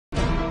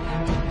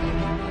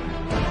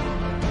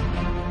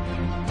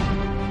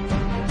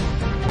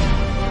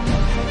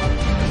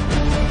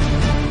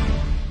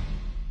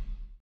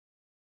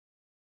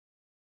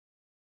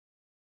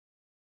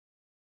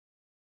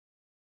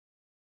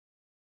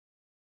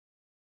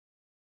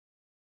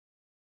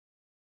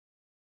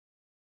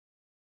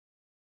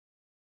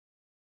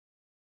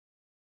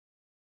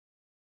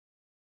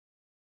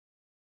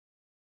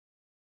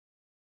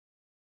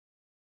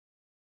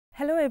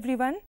Hello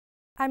everyone,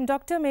 I am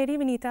Dr. Mary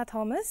Vinita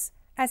Thomas,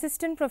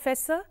 Assistant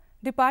Professor,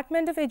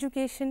 Department of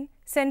Education,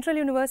 Central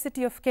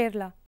University of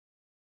Kerala.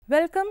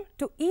 Welcome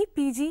to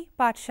EPG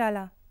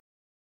Pathshala.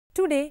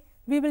 Today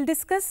we will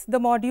discuss the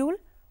module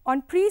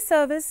on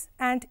pre-service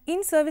and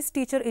in-service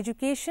teacher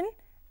education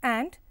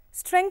and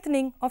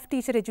strengthening of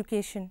teacher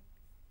education.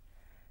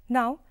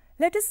 Now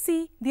let us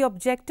see the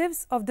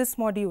objectives of this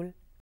module.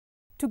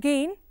 To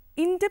gain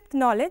in-depth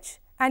knowledge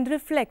and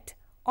reflect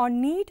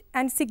on need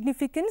and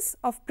significance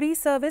of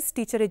pre-service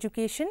teacher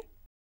education,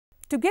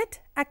 to get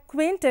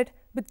acquainted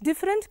with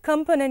different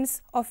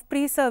components of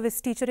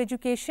pre-service teacher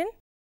education,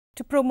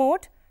 to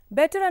promote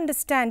better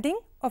understanding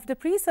of the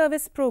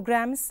pre-service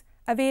programs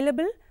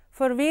available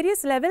for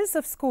various levels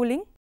of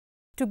schooling,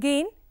 to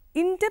gain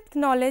in-depth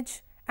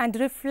knowledge and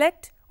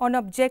reflect on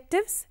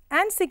objectives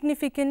and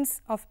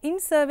significance of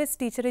in-service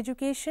teacher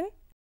education,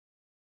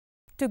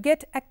 to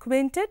get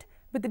acquainted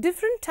with the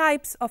different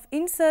types of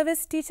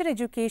in-service teacher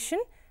education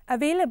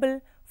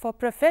available for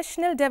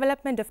professional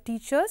development of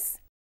teachers,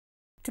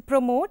 to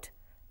promote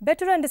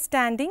better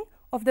understanding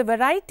of the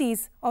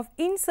varieties of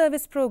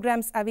in-service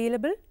programs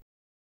available,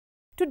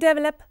 to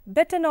develop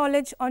better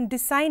knowledge on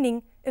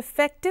designing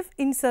effective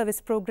in-service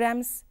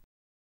programs,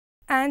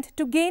 and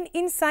to gain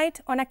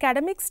insight on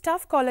academic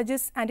staff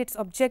colleges and its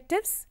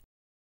objectives,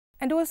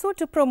 and also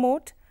to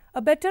promote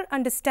a better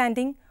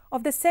understanding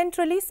of the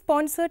centrally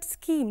sponsored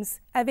schemes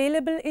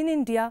available in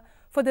India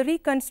for the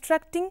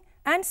reconstructing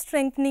and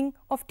strengthening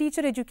of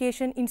teacher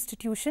education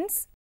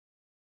institutions,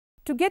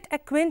 to get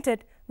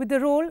acquainted with the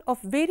role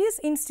of various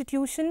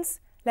institutions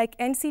like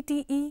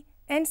NCTE,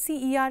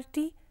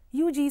 NCERT,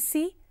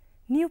 UGC,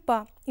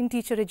 NUPA in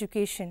teacher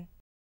education.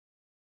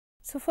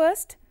 So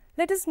first,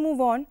 let us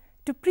move on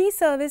to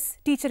pre-service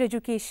teacher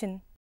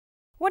education.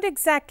 What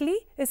exactly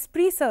is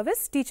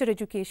pre-service teacher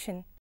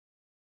education?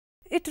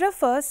 It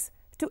refers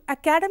to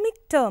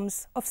academic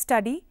terms of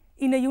study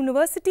in a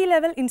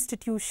university-level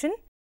institution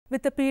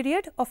with a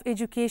period of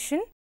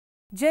education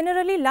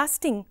generally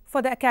lasting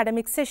for the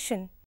academic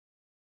session.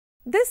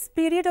 This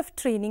period of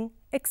training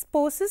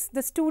exposes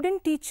the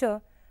student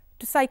teacher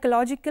to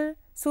psychological,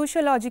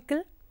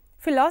 sociological,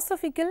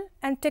 philosophical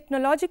and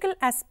technological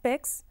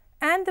aspects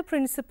and the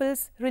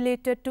principles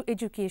related to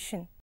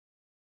education.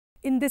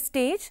 In this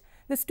stage,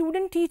 the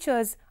student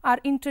teachers are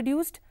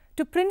introduced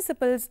to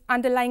principles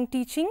underlying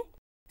teaching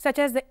such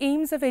as the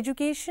aims of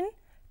education,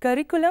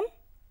 curriculum,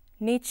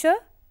 nature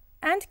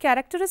and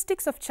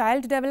characteristics of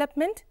child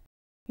development,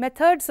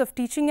 methods of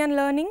teaching and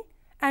learning,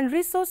 and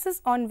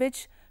resources on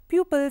which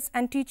pupils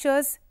and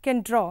teachers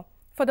can draw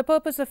for the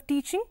purpose of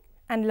teaching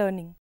and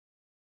learning.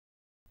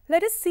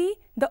 Let us see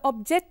the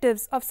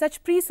objectives of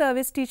such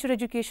pre-service teacher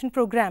education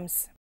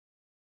programs.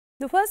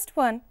 The first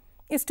one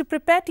is to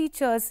prepare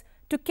teachers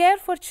to care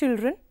for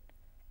children,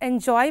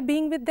 enjoy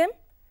being with them,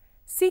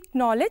 seek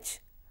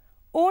knowledge,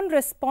 own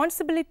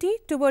responsibility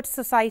towards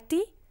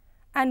society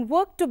and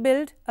work to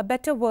build a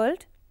better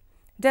world,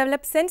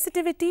 develop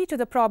sensitivity to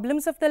the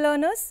problems of the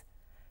learners,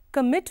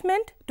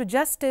 commitment to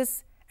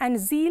justice and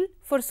zeal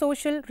for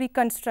social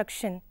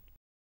reconstruction.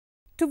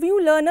 To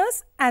view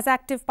learners as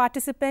active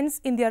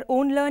participants in their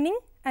own learning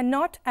and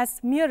not as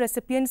mere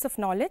recipients of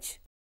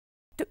knowledge.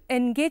 To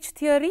engage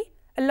theory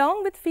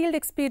along with field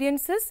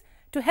experiences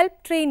to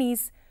help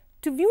trainees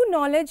to view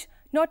knowledge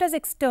not as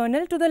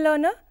external to the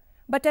learner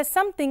but as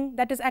something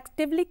that is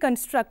actively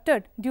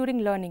constructed during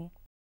learning.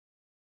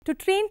 To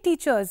train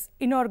teachers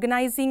in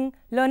organizing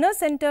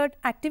learner-centered,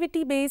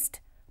 activity-based,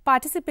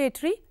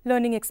 participatory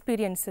learning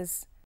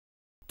experiences.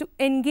 To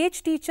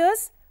engage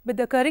teachers with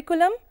the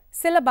curriculum,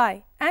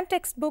 syllabi and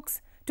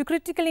textbooks to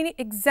critically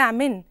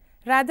examine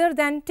rather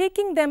than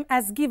taking them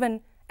as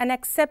given and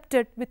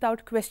accepted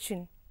without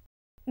question.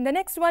 And the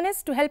next one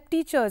is to help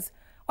teachers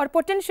or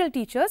potential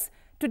teachers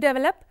to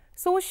develop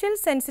social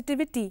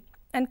sensitivity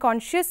and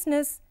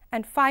consciousness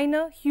and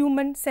finer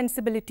human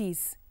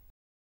sensibilities.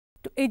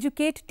 To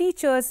educate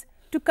teachers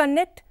to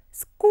connect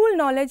school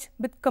knowledge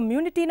with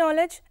community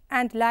knowledge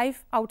and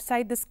life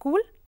outside the school.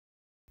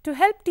 To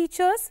help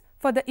teachers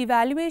for the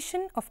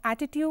evaluation of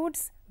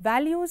attitudes,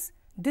 values,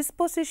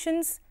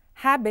 dispositions,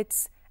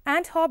 habits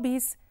and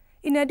hobbies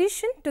in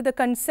addition to the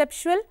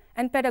conceptual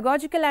and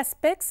pedagogical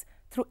aspects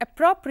through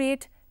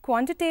appropriate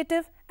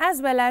quantitative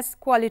as well as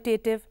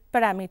qualitative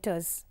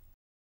parameters.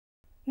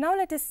 Now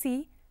let us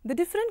see the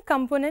different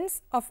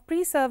components of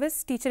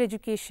pre-service teacher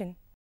education.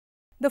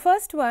 The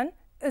first one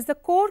is the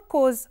core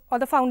course or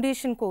the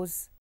foundation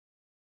course.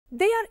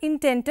 They are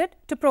intended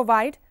to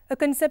provide a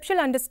conceptual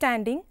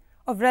understanding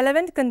of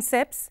relevant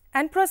concepts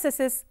and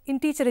processes in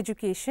teacher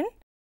education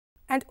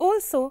and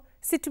also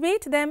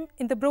situate them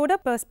in the broader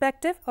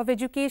perspective of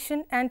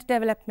education and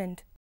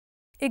development.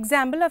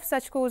 Example of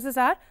such courses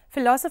are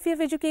philosophy of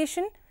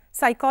education,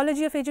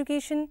 psychology of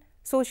education,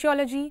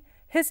 sociology,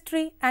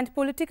 history and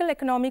political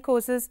economy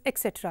courses,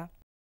 etc.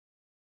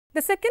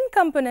 The second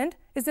component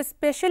is the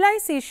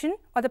specialization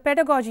or the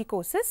pedagogy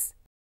courses.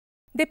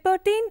 They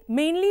pertain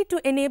mainly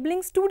to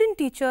enabling student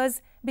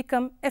teachers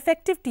become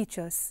effective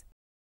teachers.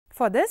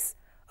 For this,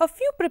 a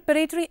few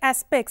preparatory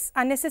aspects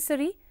are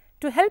necessary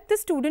to help the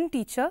student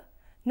teacher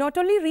not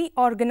only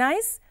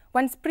reorganize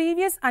one's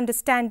previous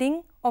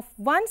understanding of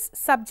one's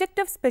subject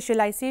of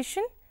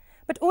specialization,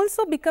 but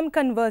also become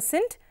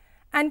conversant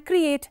and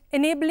create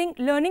enabling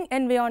learning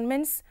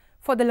environments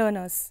for the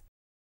learners.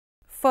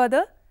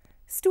 Further,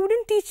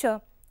 student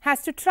teacher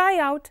has to try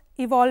out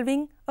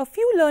evolving a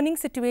few learning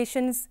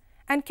situations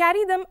and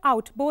carry them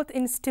out both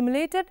in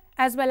stimulated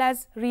as well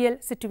as real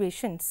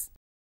situations.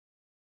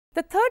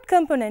 The third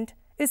component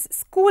is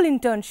school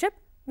internship,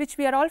 which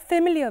we are all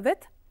familiar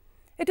with.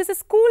 It is a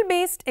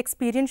school-based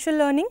experiential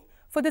learning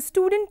for the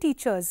student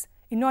teachers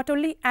in not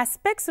only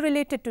aspects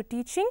related to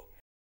teaching,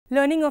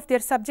 learning of their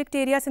subject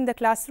areas in the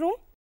classroom,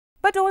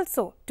 but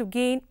also to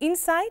gain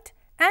insight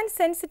and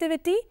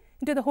sensitivity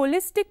into the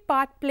holistic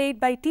part played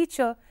by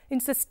teacher in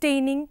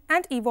sustaining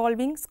and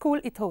evolving school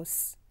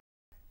ethos.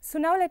 So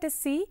now let us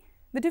see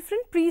the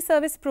different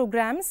pre-service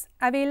programs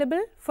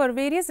available for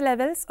various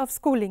levels of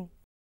schooling.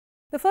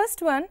 The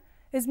first one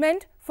is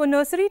meant for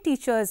nursery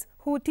teachers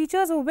who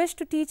wish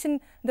to teach in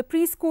the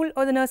preschool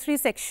or the nursery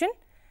section,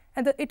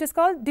 and it is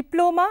called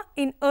Diploma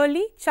in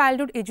Early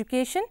Childhood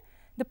Education.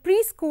 The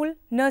preschool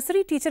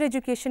nursery teacher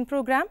education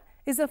program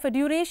is of a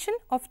duration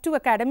of 2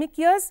 academic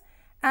years,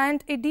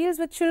 and it deals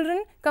with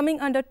children coming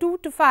under 2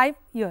 to 5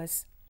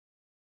 years.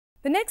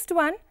 The next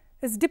one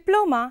is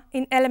Diploma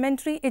in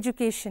Elementary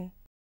Education.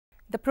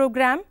 The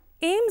program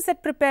aims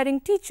at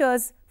preparing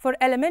teachers for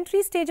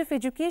elementary stage of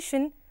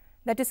education,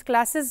 that is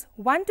classes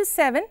 1 to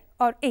 7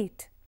 or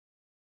 8.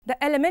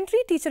 The elementary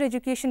teacher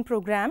education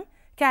program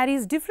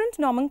carries different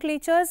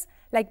nomenclatures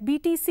like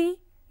BTC,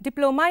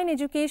 Diploma in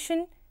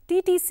Education,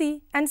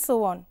 TTC, and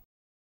so on.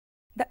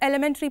 The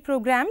elementary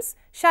programs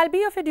shall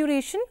be of a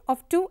duration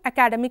of 2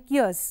 academic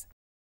years.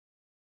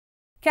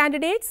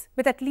 Candidates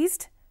with at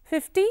least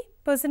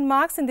 50%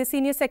 marks in the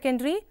senior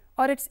secondary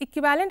or its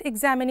equivalent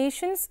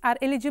examinations are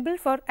eligible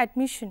for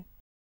admission.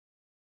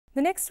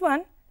 The next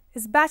one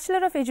is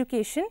Bachelor of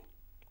Education.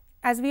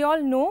 As we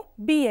all know,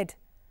 B.Ed.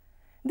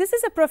 This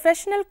is a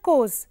professional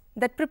course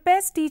that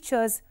prepares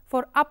teachers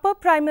for upper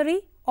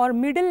primary or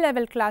middle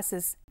level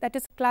classes, that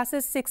is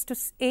classes 6 to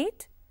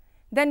 8.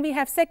 Then we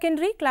have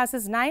secondary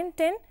classes 9,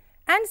 10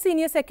 and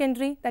senior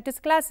secondary, that is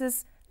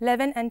classes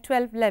 11 and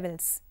 12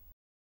 levels.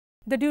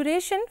 The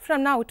duration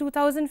from now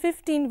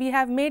 2015 we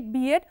have made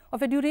B.Ed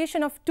of a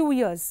duration of 2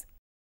 years.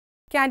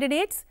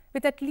 Candidates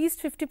with at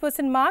least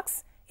 50%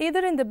 marks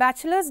either in the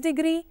bachelor's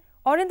degree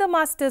or in the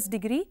master's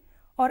degree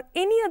or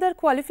any other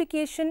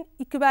qualification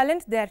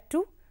equivalent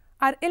thereto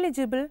are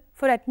eligible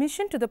for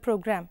admission to the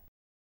program.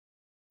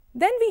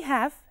 Then we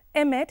have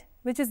M.Ed,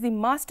 which is the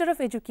Master of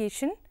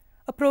Education,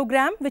 a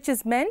program which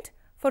is meant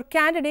for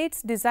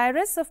candidates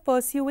desirous of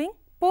pursuing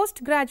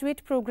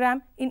postgraduate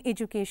program in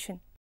education.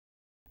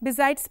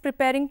 Besides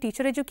preparing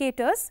teacher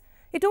educators,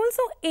 it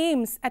also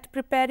aims at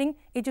preparing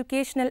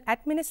educational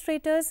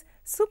administrators,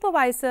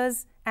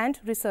 supervisors, and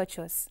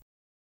researchers.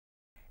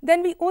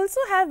 Then we also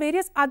have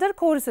various other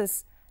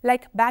courses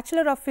like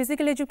Bachelor of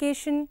Physical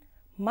Education,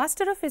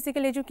 Master of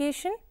Physical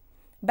Education,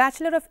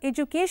 Bachelor of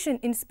Education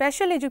in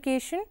Special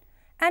Education,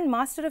 and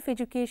Master of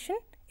Education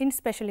in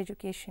Special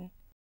Education.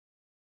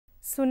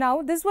 So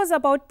now this was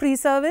about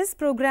pre-service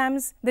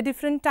programs, the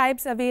different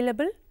types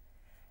available.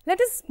 Let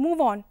us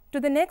move on to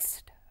the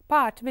next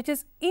part, which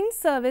is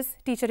in-service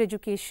teacher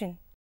education.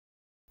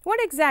 What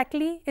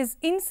exactly is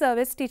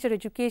in-service teacher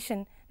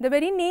education? The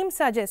very name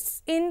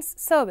suggests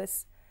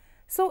in-service.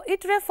 So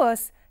it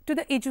refers to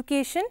the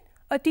education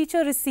a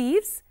teacher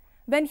receives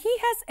when he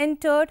has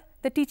entered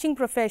the teaching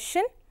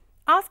profession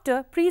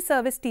after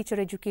pre-service teacher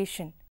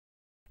education.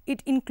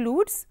 It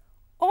includes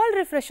all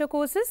refresher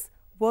courses,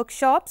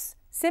 workshops,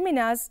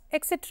 seminars,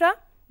 etc.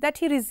 that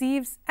he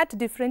receives at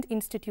different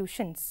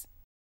institutions.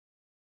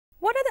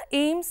 What are the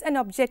aims and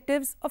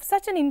objectives of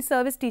such an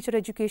in-service teacher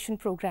education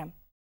program?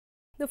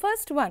 The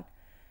first one,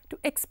 to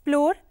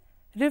explore,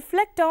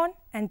 reflect on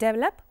and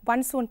develop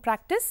one's own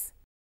practice.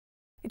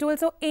 It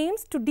also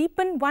aims to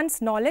deepen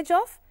one's knowledge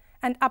of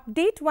and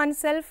update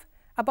oneself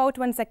about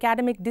one's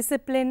academic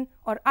discipline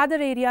or other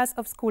areas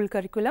of school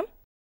curriculum.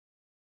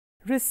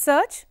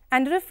 Research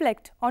and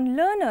reflect on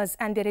learners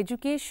and their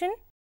education.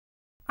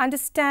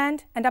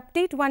 Understand and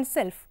update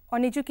oneself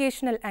on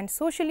educational and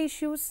social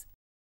issues.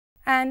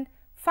 And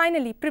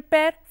finally,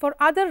 prepare for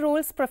other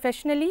roles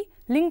professionally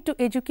linked to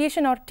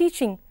education or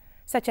teaching,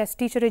 such as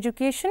teacher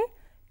education,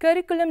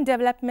 curriculum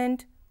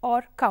development,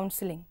 or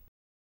counseling.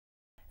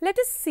 Let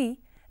us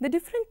see the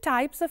different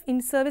types of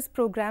in-service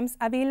programs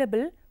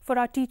available for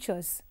our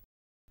teachers.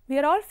 We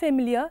are all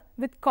familiar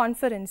with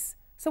conference.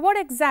 So what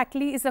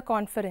exactly is a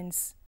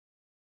conference?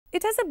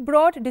 It has a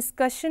broad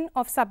discussion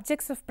of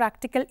subjects of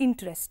practical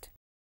interest.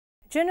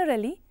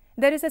 Generally,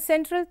 there is a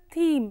central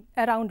theme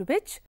around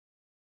which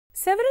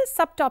several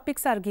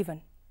subtopics are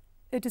given.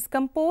 It is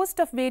composed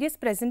of various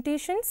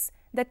presentations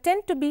that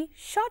tend to be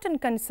short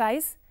and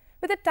concise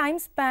with a time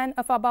span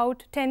of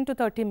about 10 to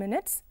 30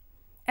 minutes,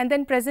 and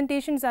then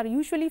presentations are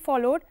usually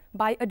followed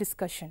by a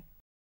discussion.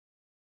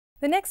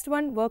 The next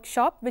one,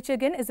 workshop, which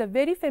again is a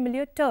very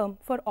familiar term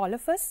for all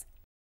of us.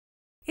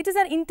 It is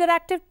an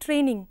interactive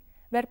training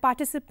where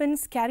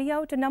participants carry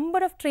out a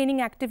number of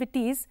training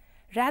activities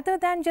rather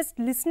than just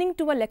listening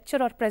to a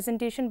lecture or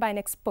presentation by an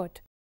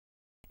expert.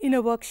 In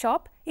a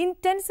workshop,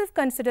 intensive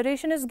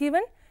consideration is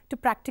given to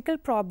practical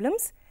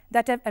problems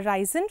that have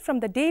arisen from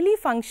the daily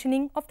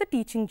functioning of the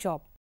teaching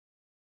job.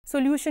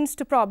 Solutions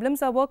to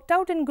problems are worked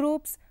out in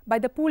groups by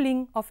the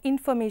pooling of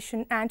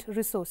information and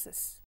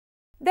resources.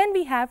 Then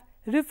we have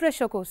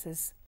refresher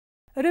courses.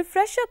 A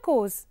refresher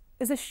course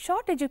is a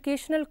short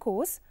educational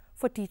course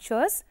for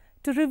teachers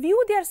to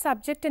review their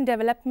subject and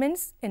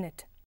developments in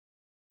it.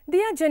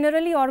 They are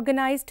generally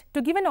organized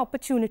to give an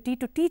opportunity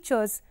to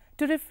teachers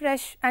to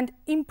refresh and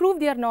improve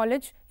their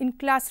knowledge in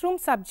classroom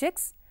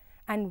subjects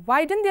and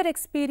widen their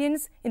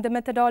experience in the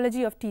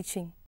methodology of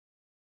teaching.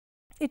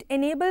 It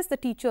enables the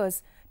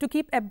teachers to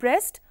keep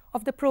abreast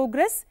of the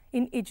progress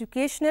in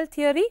educational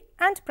theory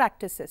and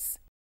practices.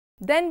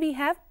 Then we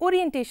have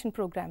orientation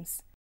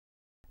programs.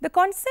 The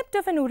concept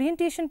of an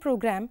orientation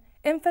program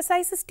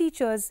emphasizes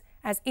teachers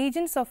as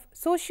agents of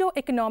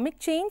socio-economic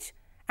change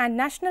and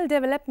national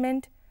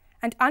development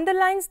and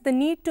underlines the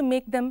need to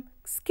make them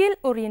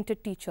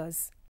skill-oriented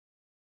teachers.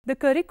 The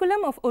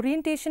curriculum of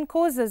orientation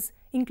courses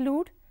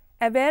include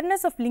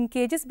awareness of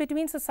linkages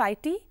between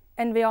society,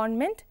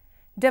 environment,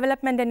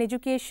 development and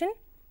education,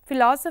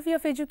 philosophy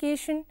of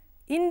education,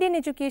 Indian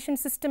education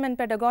system and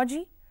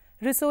pedagogy,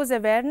 resource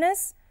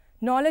awareness,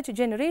 knowledge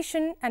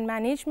generation and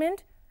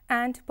management,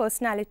 and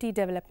personality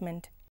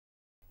development.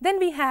 Then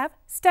we have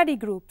study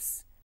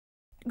groups.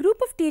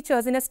 Group of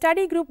teachers. In a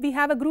study group, we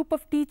have a group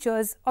of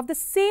teachers of the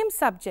same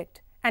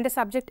subject and a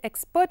subject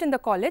expert in the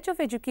College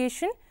of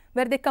Education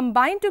where they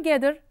combine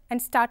together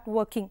and start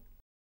working.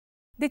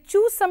 They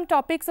choose some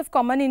topics of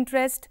common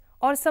interest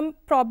or some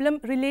problem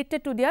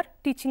related to their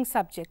teaching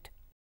subject.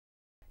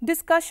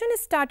 Discussion is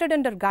started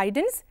under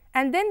guidance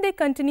and then they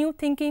continue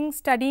thinking,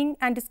 studying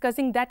and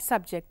discussing that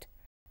subject.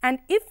 And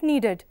if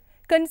needed,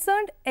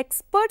 concerned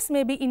experts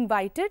may be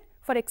invited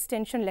for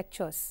extension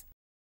lectures.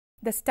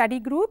 The study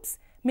groups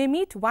may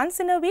meet once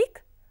in a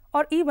week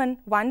or even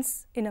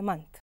once in a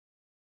month.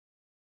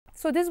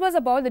 So this was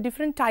about the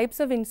different types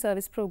of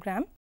in-service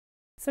program.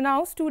 So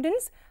now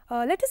students,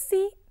 let us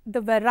see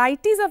the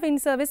varieties of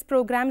in-service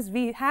programs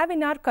we have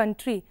in our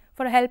country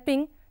for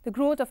helping the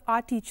growth of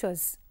our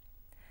teachers.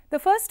 The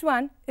first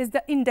one is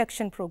the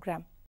induction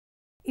program.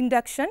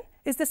 Induction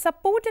is the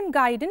support and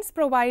guidance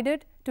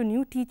provided to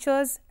new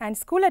teachers and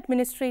school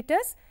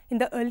administrators in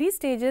the early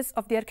stages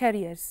of their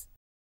careers.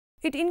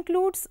 It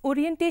includes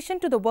orientation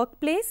to the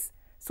workplace,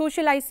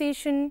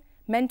 socialization,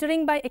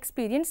 mentoring by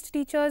experienced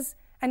teachers,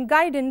 and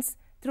guidance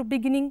through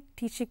beginning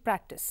teaching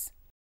practice.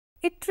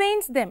 It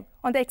trains them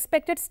on the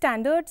expected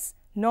standards,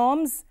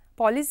 norms,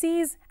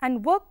 policies,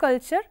 and work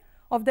culture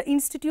of the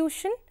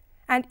institution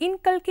and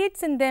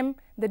inculcates in them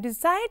the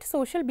desired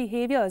social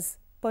behaviors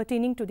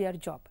pertaining to their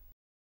job.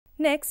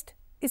 Next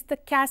is the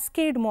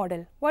cascade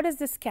model. What is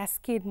this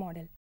cascade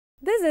model?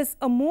 This is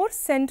a more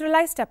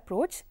centralized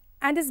approach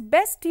and is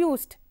best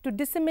used to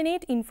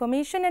disseminate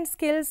information and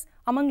skills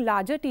among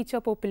larger teacher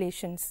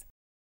populations.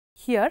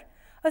 Here,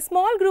 a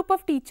small group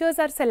of teachers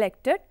are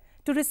selected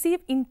to receive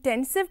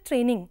intensive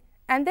training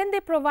and then they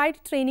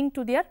provide training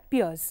to their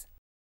peers.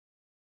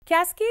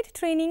 Cascade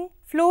training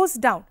flows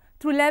down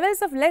through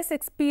levels of less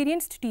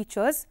experienced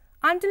teachers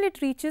until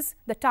it reaches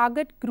the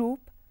target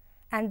group,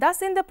 and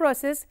thus in the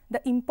process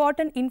the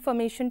important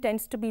information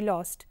tends to be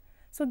lost.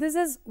 So this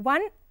is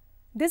one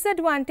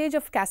disadvantage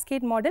of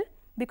cascade model,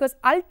 because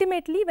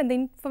ultimately when the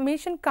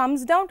information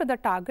comes down to the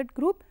target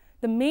group,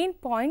 the main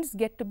points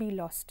get to be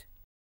lost.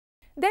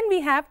 Then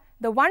we have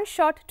the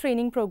one-shot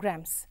training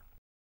programs.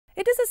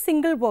 It is a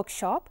single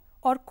workshop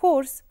or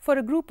course for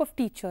a group of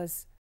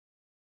teachers.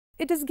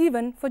 It is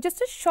given for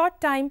just a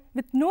short time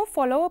with no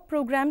follow-up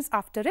programs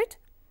after it,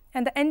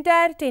 and the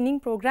entire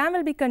training program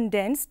will be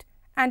condensed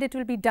and it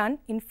will be done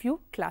in few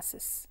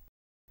classes.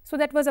 So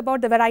that was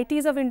about the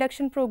varieties of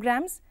induction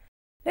programs.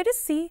 Let us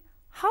see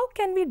how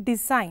can we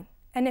design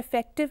an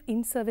effective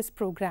in-service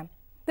program.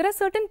 There are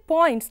certain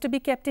points to be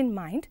kept in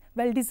mind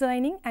while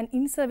designing an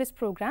in-service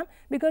program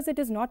because it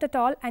is not at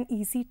all an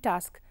easy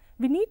task.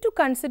 We need to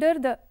consider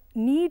the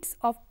needs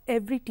of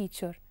every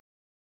teacher.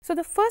 So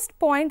the first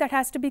point that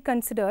has to be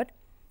considered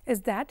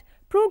is that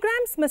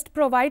programs must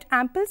provide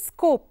ample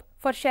scope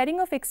for sharing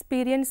of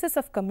experiences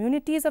of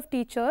communities of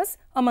teachers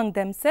among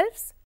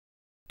themselves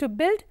to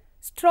build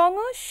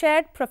stronger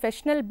shared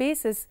professional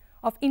basis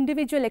of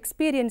individual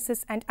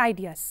experiences and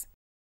ideas.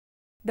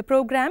 The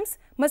programs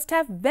must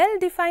have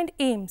well-defined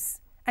aims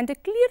and a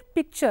clear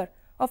picture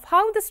of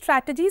how the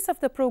strategies of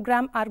the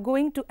program are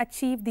going to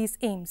achieve these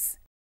aims.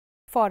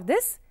 For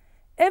this,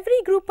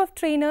 every group of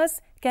trainers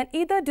can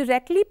either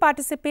directly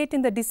participate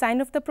in the design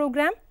of the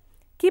program,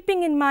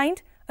 keeping in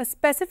mind a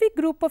specific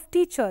group of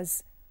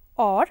teachers,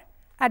 or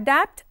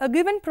adapt a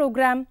given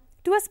program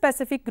to a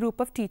specific group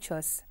of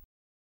teachers.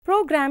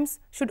 Programs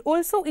should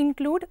also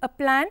include a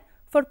plan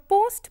for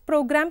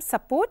post-program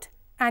support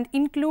and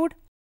include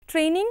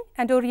training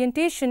and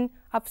orientation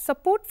of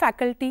support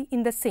faculty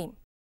in the same.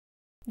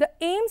 The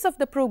aims of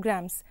the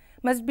programs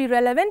must be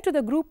relevant to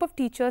the group of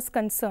teachers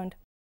concerned.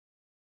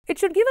 It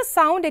should give a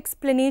sound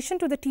explanation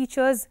to the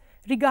teachers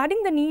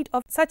regarding the need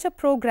of such a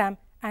program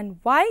and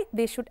why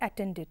they should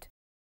attend it.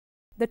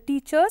 The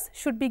teachers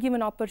should be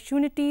given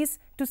opportunities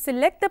to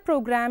select the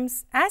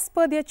programs as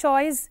per their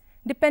choice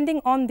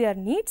depending on their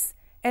needs,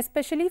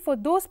 especially for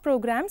those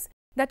programs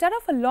that are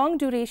of a long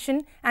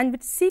duration and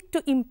which seek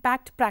to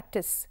impact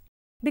practice.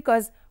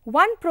 Because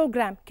one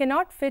program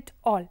cannot fit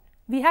all.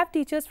 We have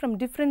teachers from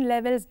different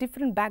levels,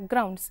 different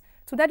backgrounds.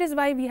 So that is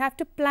why we have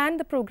to plan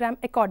the program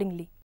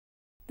accordingly.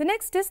 The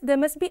next is there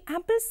must be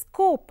ample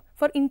scope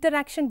for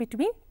interaction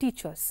between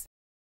teachers.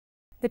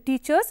 The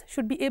teachers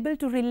should be able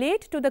to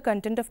relate to the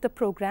content of the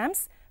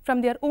programs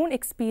from their own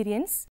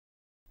experience.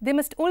 They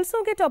must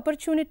also get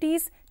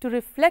opportunities to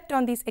reflect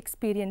on these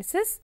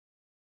experiences.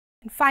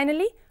 And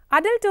finally,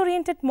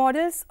 adult-oriented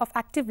models of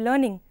active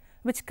learning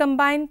which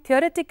combine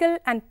theoretical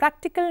and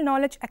practical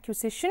knowledge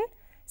acquisition,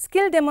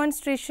 skill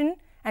demonstration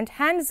and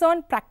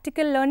hands-on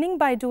practical learning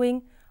by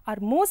doing are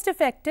most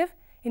effective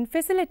in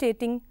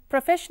facilitating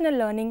professional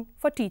learning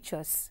for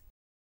teachers.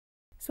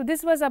 So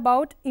this was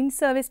about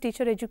in-service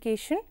teacher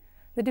education,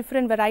 the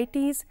different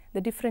varieties,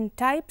 the different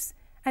types,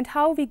 and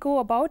how we go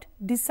about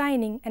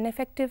designing an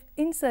effective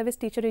in-service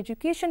teacher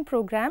education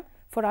program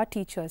for our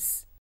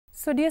teachers.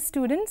 So dear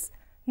students,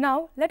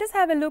 now let us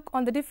have a look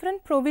on the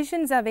different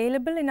provisions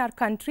available in our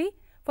country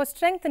for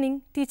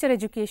strengthening teacher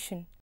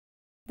education.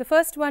 The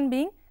first one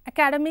being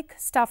academic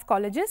staff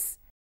colleges.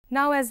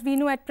 Now as we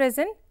know at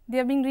present, they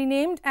are being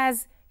renamed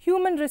as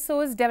Human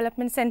Resource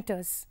Development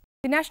Centers.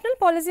 The National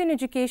Policy on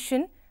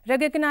Education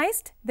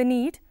recognized the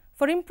need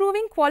for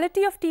improving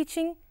quality of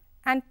teaching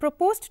and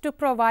proposed to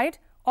provide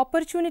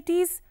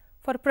opportunities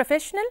for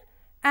professional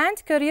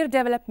and career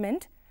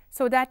development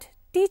so that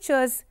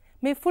teachers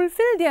may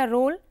fulfill their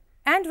role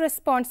and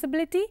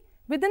responsibility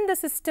within the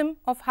system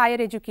of higher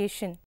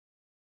education.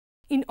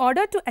 In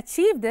order to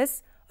achieve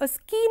this, a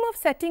scheme of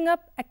setting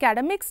up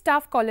academic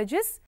staff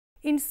colleges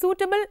in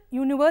suitable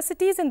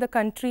universities in the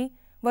country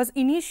was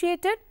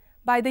initiated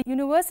by the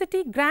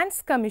University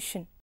Grants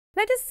Commission.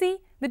 Let us see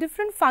the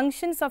different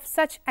functions of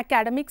such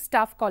academic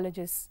staff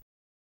colleges.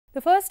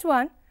 The first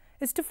one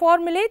is to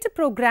formulate a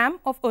program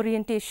of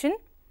orientation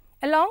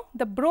along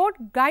the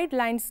broad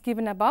guidelines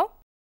given above,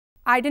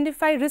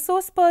 identify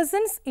resource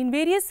persons in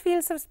various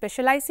fields of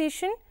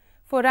specialization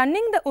for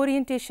running the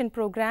orientation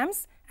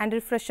programs and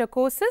refresher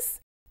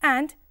courses,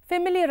 and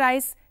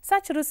familiarize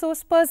such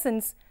resource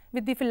persons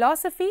with the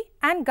philosophy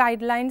and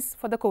guidelines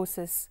for the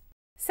courses.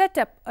 Set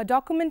up a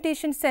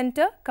documentation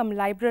center cum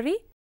library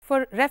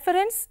for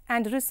reference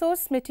and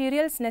resource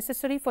materials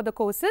necessary for the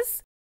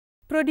courses.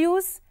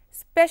 Produce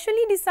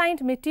specially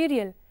designed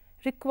material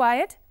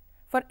required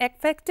for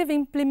effective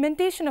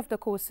implementation of the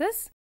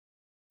courses.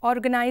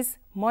 Organize,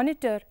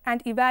 monitor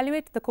and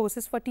evaluate the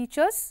courses for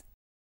teachers.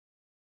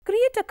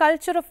 Create a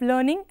culture of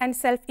learning and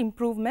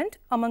self-improvement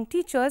among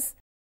teachers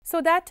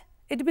so that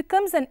it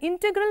becomes an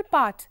integral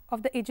part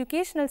of the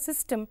educational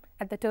system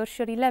at the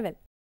tertiary level.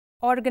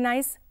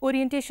 Organize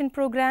orientation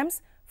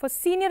programs for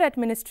senior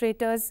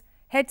administrators,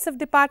 heads of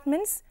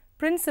departments,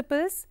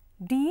 principals,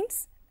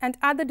 deans and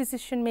other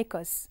decision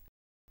makers.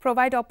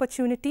 Provide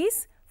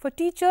opportunities for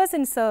teachers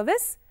in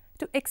service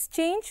to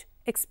exchange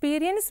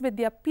experience with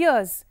their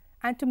peers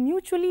and to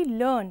mutually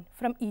learn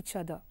from each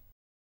other.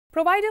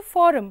 Provide a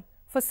forum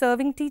for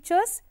serving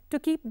teachers to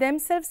keep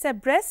themselves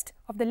abreast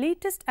of the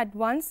latest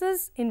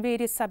advances in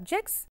various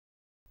subjects.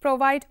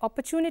 Provide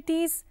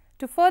opportunities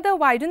to further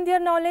widen their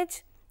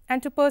knowledge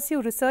and to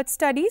pursue research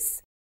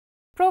studies.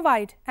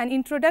 Provide an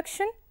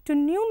introduction to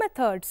new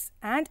methods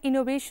and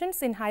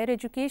innovations in higher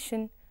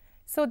education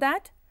so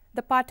that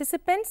the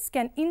participants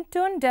can in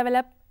turn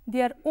develop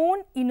their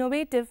own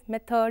innovative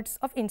methods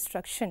of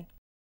instruction.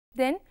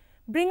 Then,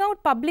 bring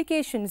out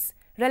publications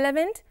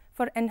relevant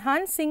for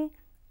enhancing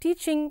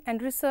teaching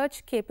and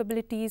research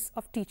capabilities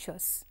of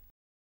teachers.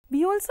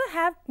 We also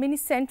have many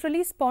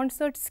centrally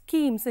sponsored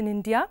schemes in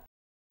India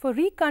for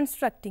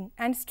reconstructing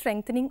and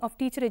strengthening of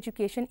teacher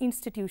education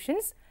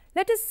institutions.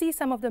 Let us see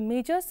some of the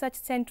major such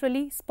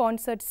centrally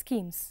sponsored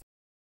schemes.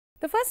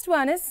 The first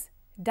one is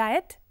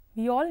DIET.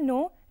 We all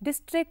know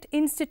District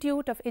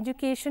Institute of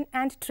Education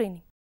and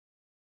Training.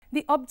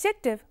 The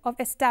objective of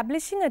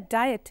establishing a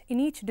DIET in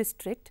each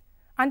district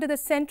under the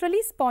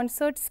centrally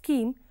sponsored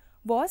scheme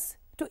was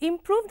to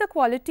improve the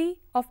quality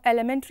of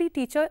elementary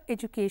teacher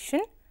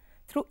education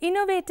through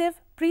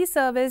innovative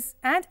pre-service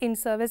and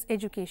in-service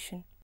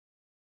education.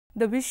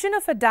 The vision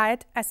of a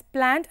DIET as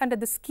planned under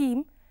the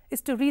scheme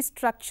is to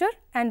restructure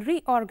and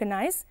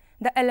reorganize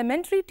the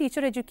elementary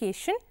teacher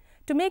education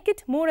to make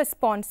it more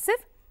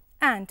responsive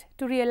and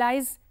to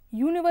realize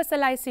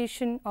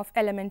universalization of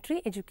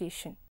elementary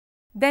education.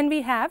 Then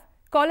we have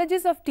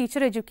Colleges of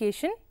Teacher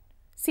Education,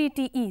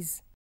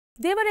 CTEs.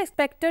 They were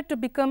expected to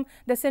become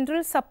the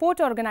central support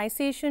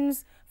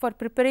organizations for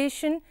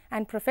preparation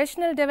and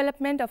professional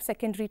development of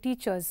secondary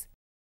teachers.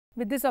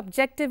 With this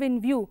objective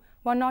in view,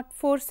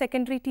 104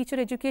 secondary teacher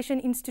education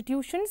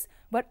institutions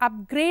were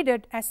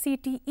upgraded as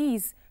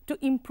CTEs to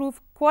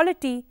improve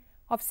quality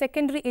of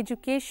secondary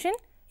education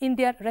in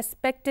their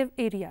respective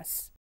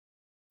areas.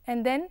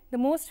 And then the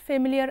most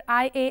familiar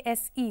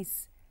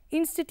IASEs,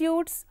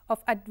 Institutes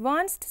of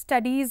Advanced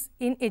Studies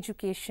in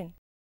Education.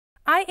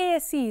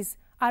 IASEs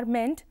are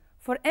meant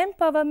for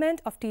empowerment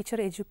of teacher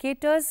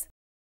educators,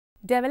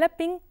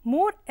 developing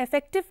more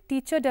effective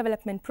teacher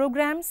development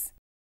programs,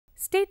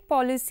 state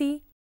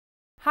policy,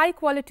 high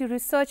quality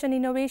research and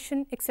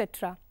innovation,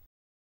 etc.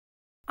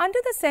 Under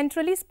the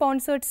centrally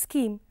sponsored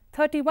scheme,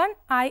 31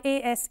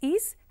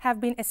 IASEs have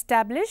been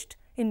established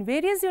in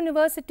various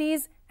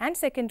universities and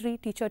secondary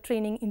teacher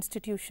training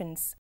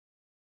institutions.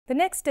 The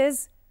next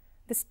is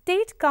the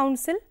State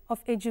Council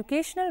of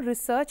Educational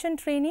Research and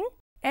Training,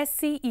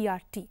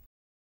 SCERT.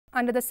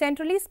 Under the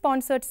centrally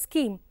sponsored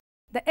scheme,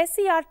 the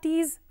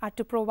SCERTs are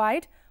to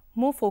provide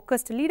more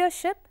focused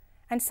leadership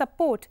and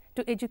support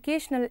to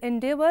educational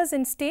endeavors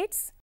in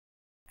states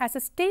as a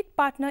state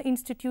partner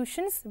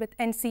institutions with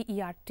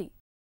NCERT.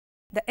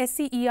 The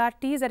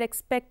SCERTs are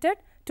expected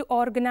to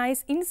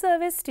organize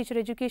in-service teacher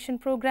education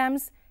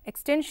programs,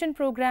 extension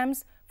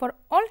programs for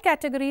all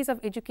categories of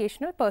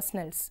educational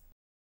personnels.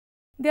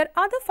 Their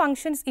other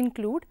functions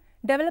include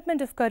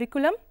development of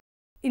curriculum,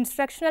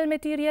 instructional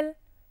material,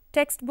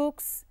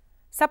 textbooks,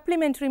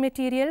 supplementary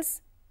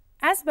materials,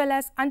 as well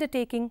as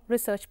undertaking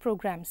research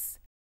programs.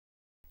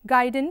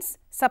 Guidance,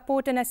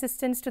 support and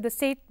assistance to the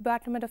State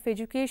Department of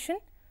Education,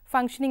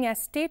 functioning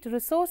as state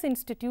resource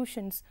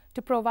institutions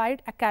to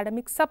provide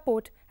academic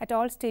support at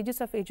all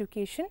stages of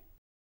education.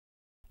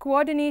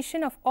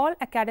 Coordination of all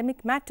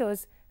academic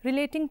matters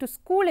relating to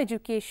school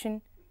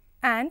education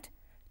and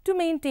to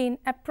maintain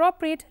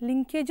appropriate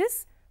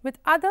linkages with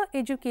other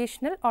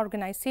educational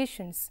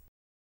organizations.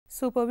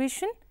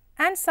 Supervision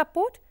and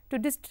support to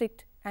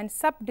district and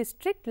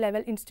sub-district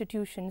level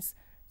institutions.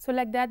 So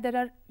like that, there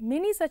are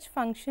many such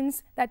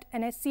functions that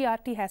an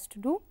SCERT has to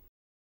do.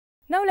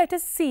 Now let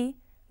us see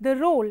the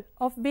role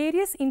of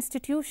various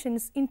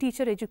institutions in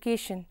teacher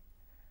education.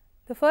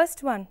 The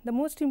first one, the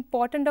most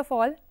important of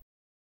all,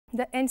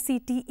 the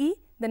NCTE,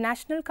 the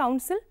National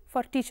Council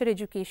for Teacher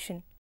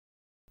Education.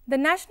 The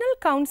National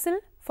Council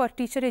for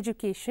Teacher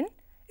Education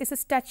is a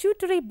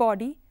statutory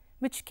body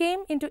which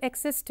came into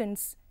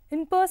existence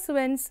in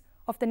pursuance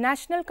of the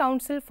National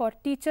Council for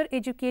Teacher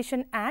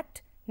Education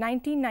Act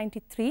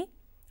 1993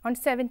 on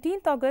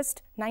 17th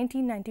August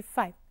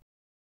 1995.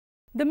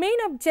 The main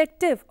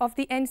objective of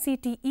the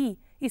NCTE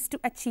is to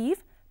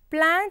achieve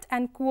planned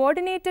and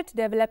coordinated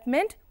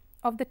development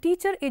of the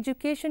teacher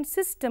education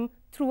system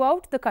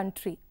throughout the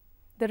country,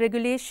 the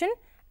regulation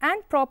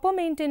and proper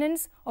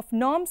maintenance of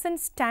norms and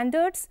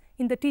standards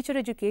in the teacher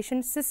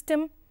education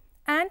system,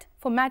 and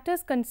for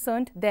matters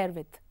concerned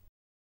therewith.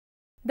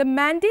 The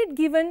mandate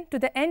given to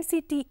the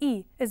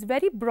NCTE is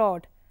very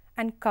broad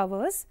and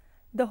covers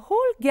the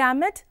whole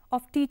gamut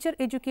of teacher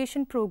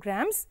education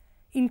programs,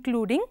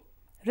 including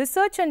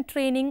research and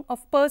training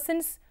of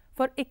persons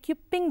for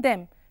equipping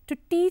them to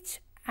teach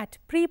at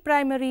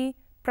pre-primary,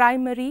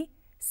 primary,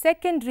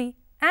 secondary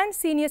and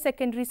senior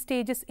secondary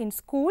stages in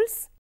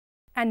schools,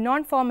 and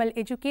non-formal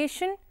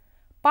education,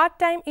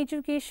 part-time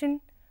education,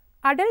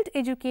 adult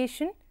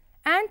education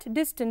and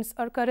distance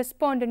or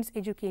correspondence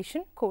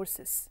education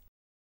courses.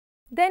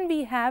 Then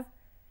we have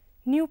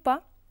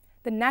NUPA,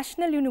 the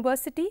National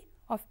University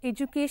of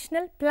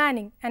Educational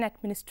Planning and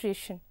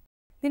Administration.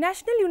 The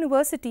National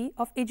University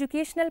of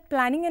Educational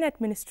Planning and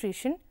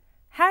Administration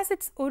has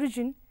its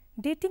origin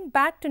dating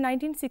back to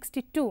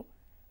 1962,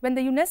 when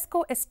the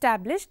UNESCO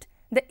established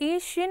the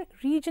Asian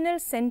Regional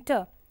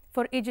Center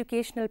for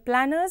Educational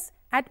Planners,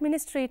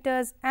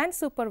 Administrators and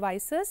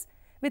Supervisors,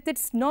 with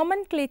its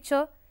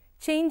nomenclature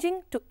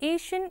changing to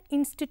Asian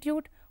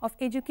Institute of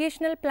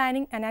Educational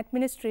Planning and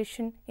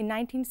Administration in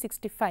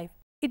 1965.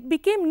 It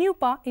became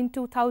NUPA in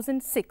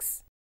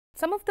 2006.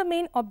 Some of the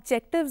main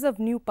objectives of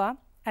NUPA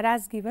are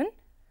as given: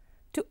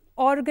 to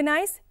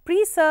organize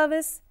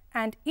pre-service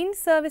and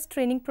in-service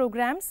training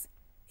programs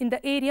in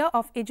the area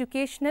of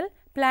educational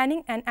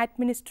planning and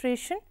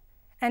administration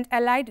and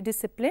allied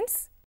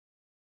disciplines,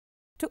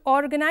 to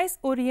organize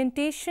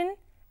orientation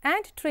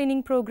and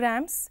training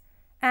programs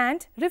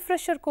and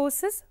refresher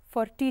courses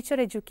for teacher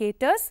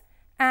educators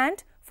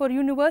and for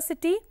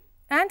university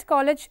and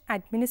college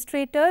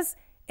administrators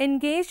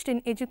engaged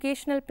in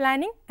educational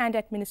planning and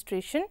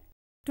administration,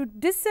 to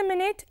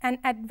disseminate and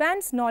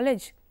advance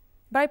knowledge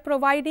by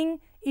providing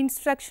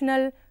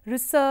instructional,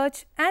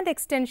 research and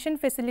extension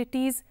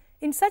facilities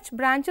in such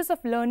branches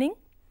of learning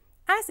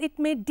as it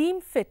may deem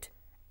fit,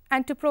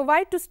 and to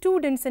provide to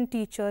students and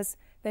teachers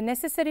the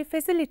necessary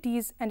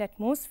facilities and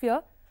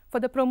atmosphere for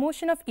the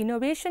promotion of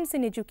innovations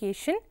in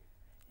education,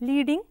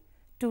 leading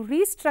to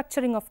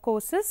restructuring of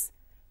courses,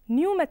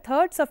 new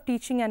methods of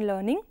teaching and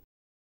learning,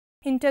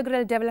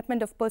 integral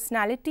development of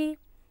personality,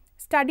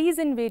 studies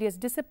in various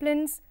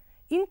disciplines,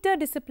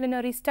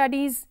 interdisciplinary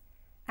studies,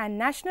 and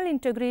national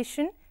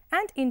integration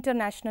and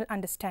international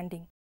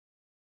understanding.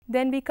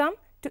 Then we come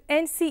to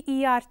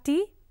NCERT,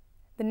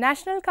 the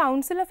National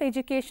Council of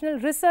Educational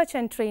Research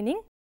and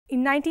Training. In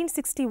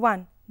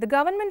 1961, the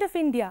Government of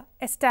India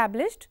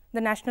established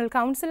the National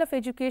Council of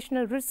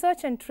Educational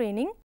Research and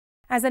Training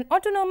as an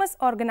autonomous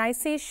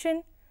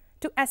organization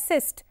to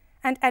assist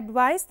and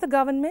advise the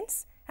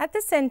governments at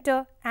the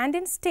center and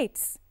in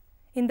states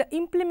in the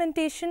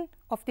implementation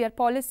of their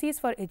policies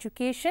for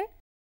education,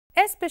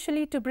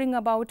 especially to bring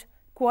about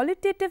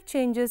qualitative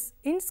changes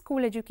in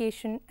school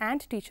education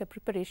and teacher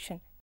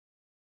preparation.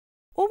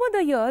 Over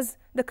the years,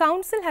 the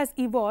Council has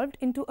evolved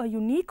into a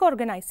unique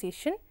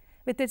organization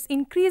with its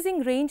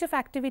increasing range of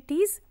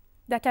activities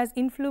that has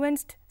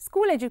influenced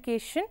school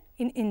education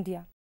in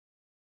India.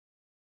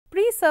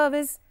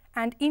 Pre-service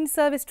and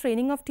in-service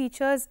training of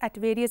teachers at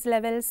various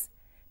levels,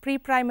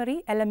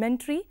 pre-primary,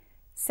 elementary,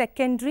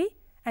 secondary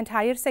and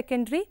higher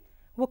secondary,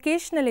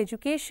 vocational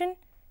education,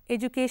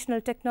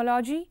 educational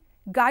technology,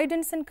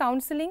 guidance and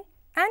counseling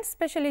and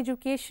special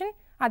education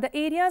are the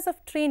areas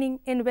of training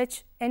in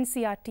which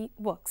NCERT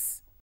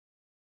works.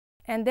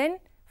 And then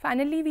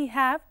finally we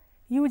have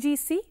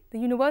UGC, the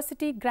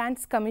University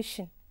Grants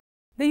Commission.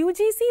 The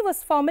UGC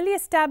was formally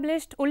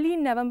established only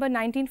in November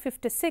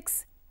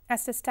 1956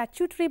 as a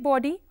statutory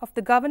body of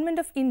the Government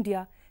of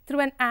India through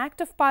an Act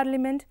of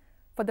Parliament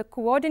for the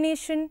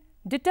coordination,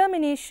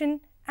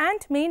 determination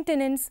and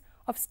maintenance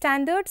of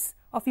standards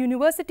of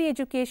university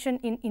education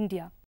in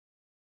India.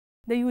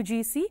 The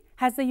UGC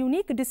has the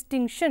unique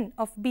distinction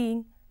of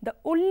being the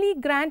only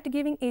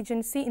grant-giving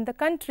agency in the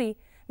country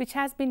which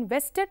has been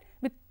vested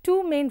with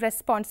two main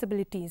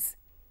responsibilities,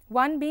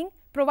 one being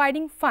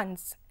providing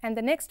funds and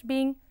the next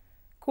being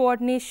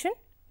coordination,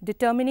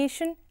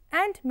 determination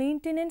and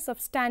maintenance of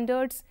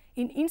standards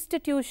in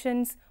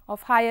institutions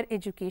of higher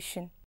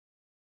education.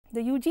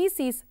 The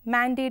UGC's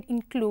mandate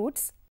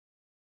includes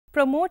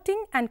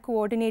promoting and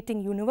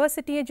coordinating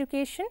university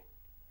education,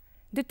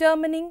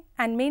 determining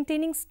and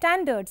maintaining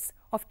standards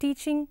of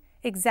teaching,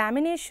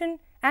 examination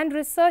and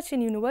research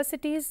in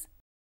universities,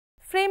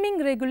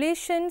 framing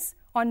regulations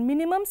on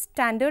minimum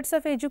standards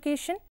of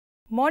education,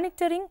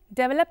 monitoring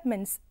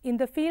developments in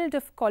the field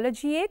of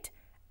collegiate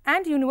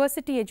and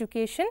university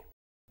education,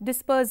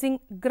 dispersing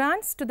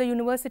grants to the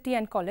university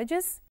and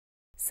colleges,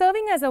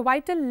 serving as a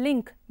vital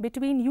link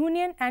between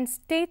union and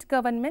state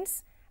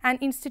governments and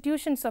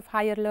institutions of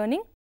higher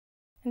learning,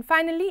 and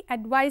finally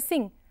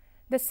advising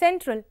the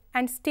central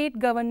and state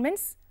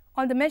governments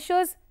on the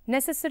measures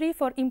necessary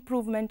for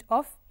improvement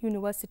of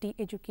university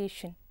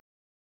education.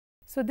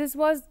 So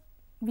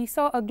we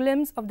saw a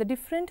glimpse of the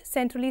different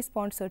centrally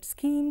sponsored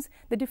schemes,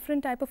 the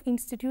different type of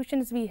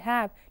institutions we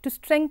have to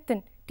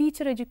strengthen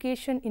teacher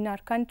education in our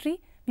country.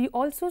 We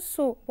also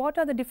saw what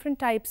are the different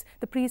types,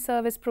 the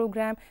pre-service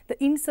program,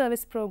 the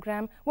in-service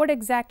program, what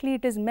exactly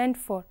it is meant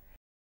for.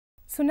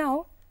 So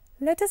now,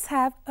 let us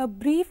have a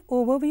brief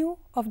overview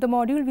of the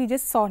module we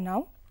just saw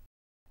now.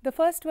 The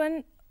first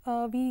one,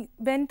 we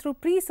went through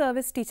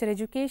pre-service teacher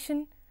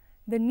education,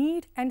 the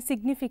need and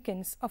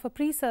significance of a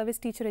pre-service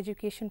teacher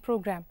education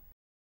program.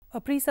 A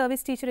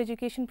pre-service teacher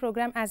education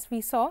program, as we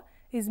saw,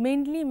 is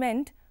mainly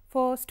meant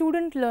for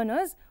student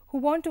learners who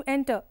want to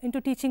enter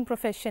into teaching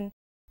profession.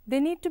 They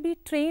need to be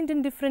trained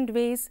in different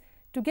ways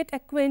to get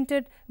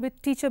acquainted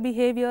with teacher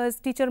behaviors,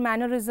 teacher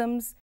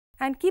mannerisms,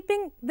 and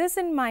keeping this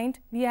in mind,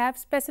 we have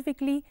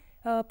specifically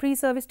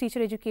pre-service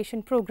teacher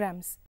education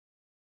programs.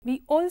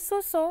 We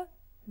also saw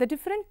the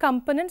different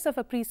components of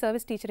a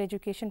pre-service teacher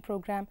education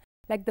program,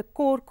 like the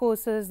core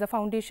courses, the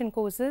foundation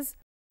courses,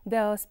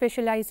 the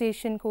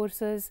specialization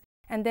courses,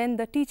 and then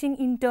the teaching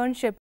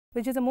internship,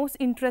 which is the most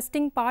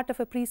interesting part of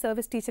a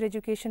pre-service teacher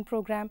education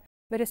program,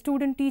 where a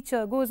student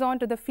teacher goes on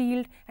to the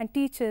field and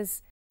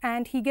teaches,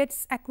 and he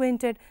gets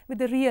acquainted with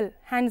the real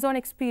hands-on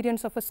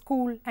experience of a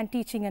school and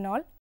teaching and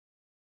all.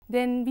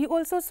 Then we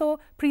also saw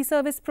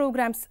pre-service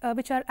programs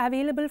which are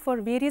available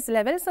for various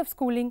levels of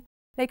schooling.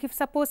 Like if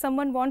suppose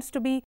someone wants to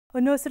be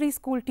a nursery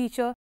school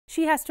teacher,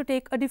 she has to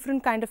take a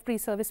different kind of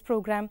pre-service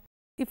program.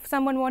 If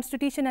someone wants to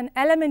teach in an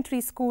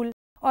elementary school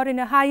or in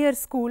a higher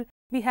school,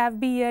 we have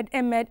B.Ed,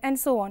 M.Ed and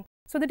so on.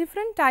 So the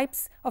different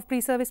types of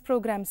pre-service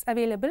programs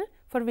available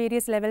for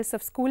various levels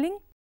of schooling.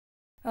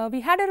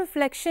 We had a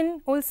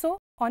reflection also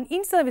on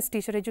in-service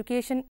teacher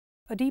education,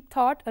 a deep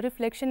thought, a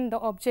reflection, the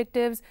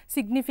objectives,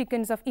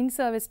 significance of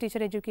in-service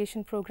teacher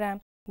education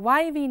program,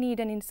 why we need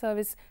an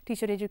in-service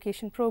teacher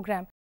education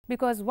program.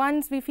 Because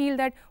once we feel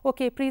that,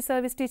 okay,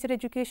 pre-service teacher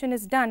education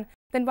is done,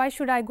 then why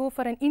should I go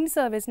for an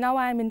in-service? Now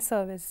I am in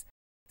service.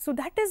 So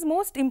that is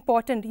most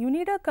important. You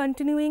need a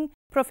continuing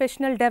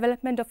professional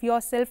development of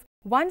yourself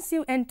once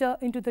you enter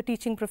into the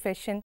teaching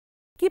profession.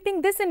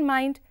 Keeping this in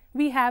mind,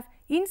 we have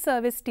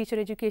in-service teacher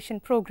education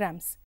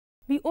programs.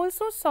 We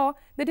also saw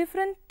the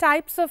different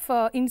types of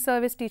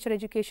in-service teacher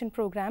education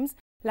programs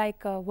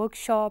like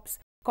workshops,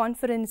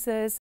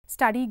 conferences,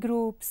 study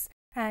groups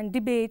and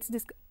debates,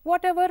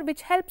 whatever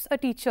which helps a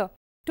teacher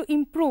to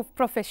improve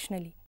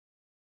professionally.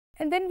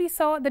 And then we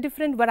saw the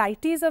different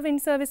varieties of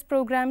in-service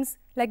programs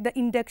like the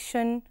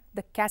induction,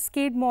 the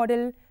cascade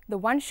model, the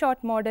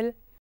one-shot model.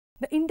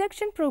 The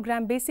induction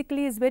program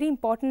basically is very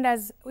important,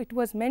 as it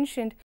was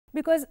mentioned,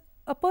 because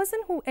a person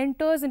who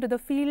enters into the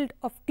field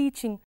of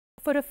teaching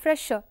for a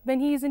fresher when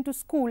he is into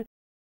school,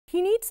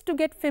 he needs to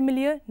get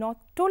familiar not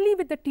only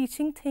with the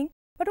teaching thing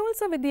but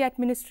also with the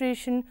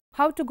administration,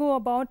 how to go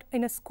about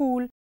in a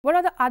school, what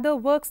are the other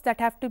works that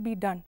have to be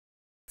done.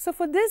 So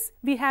for this,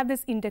 we have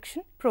these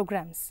induction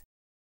programs.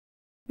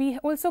 We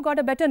also got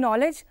a better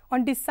knowledge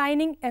on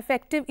designing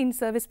effective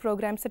in-service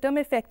programs. The term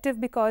effective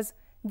because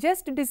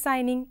just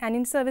designing an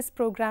in-service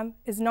program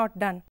is not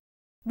done.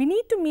 We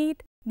need to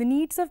meet the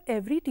needs of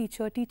every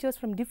teacher, teachers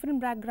from different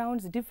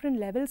backgrounds, different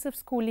levels of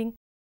schooling.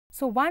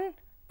 So one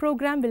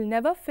program will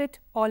never fit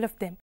all of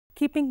them.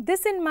 Keeping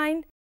this in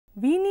mind,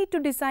 we need to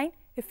design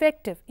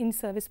effective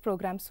in-service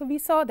programs. So we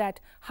saw that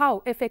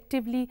how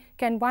effectively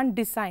can one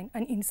design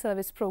an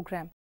in-service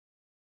program.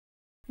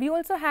 We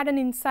also had an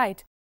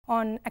insight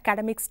on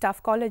academic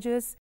staff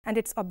colleges and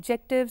its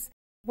objectives,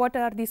 what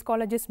are these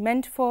colleges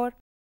meant for,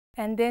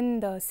 and then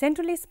the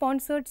centrally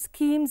sponsored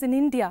schemes in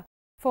India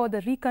for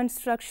the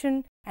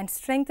reconstruction and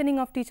strengthening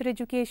of teacher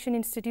education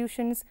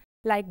institutions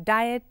like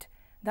DIET,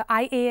 the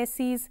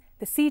IASCs,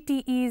 the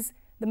CTEs,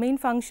 the main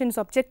functions,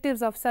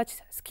 objectives of such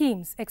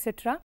schemes,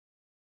 etc.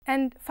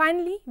 And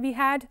finally, we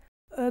had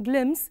a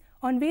glimpse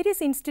on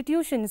various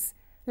institutions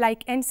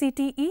like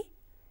NCTE,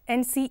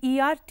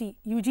 NCERT,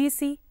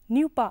 UGC,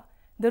 NUPA,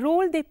 the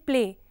role they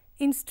play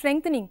in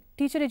strengthening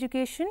teacher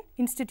education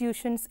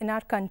institutions in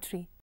our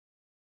country.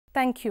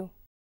 Thank you.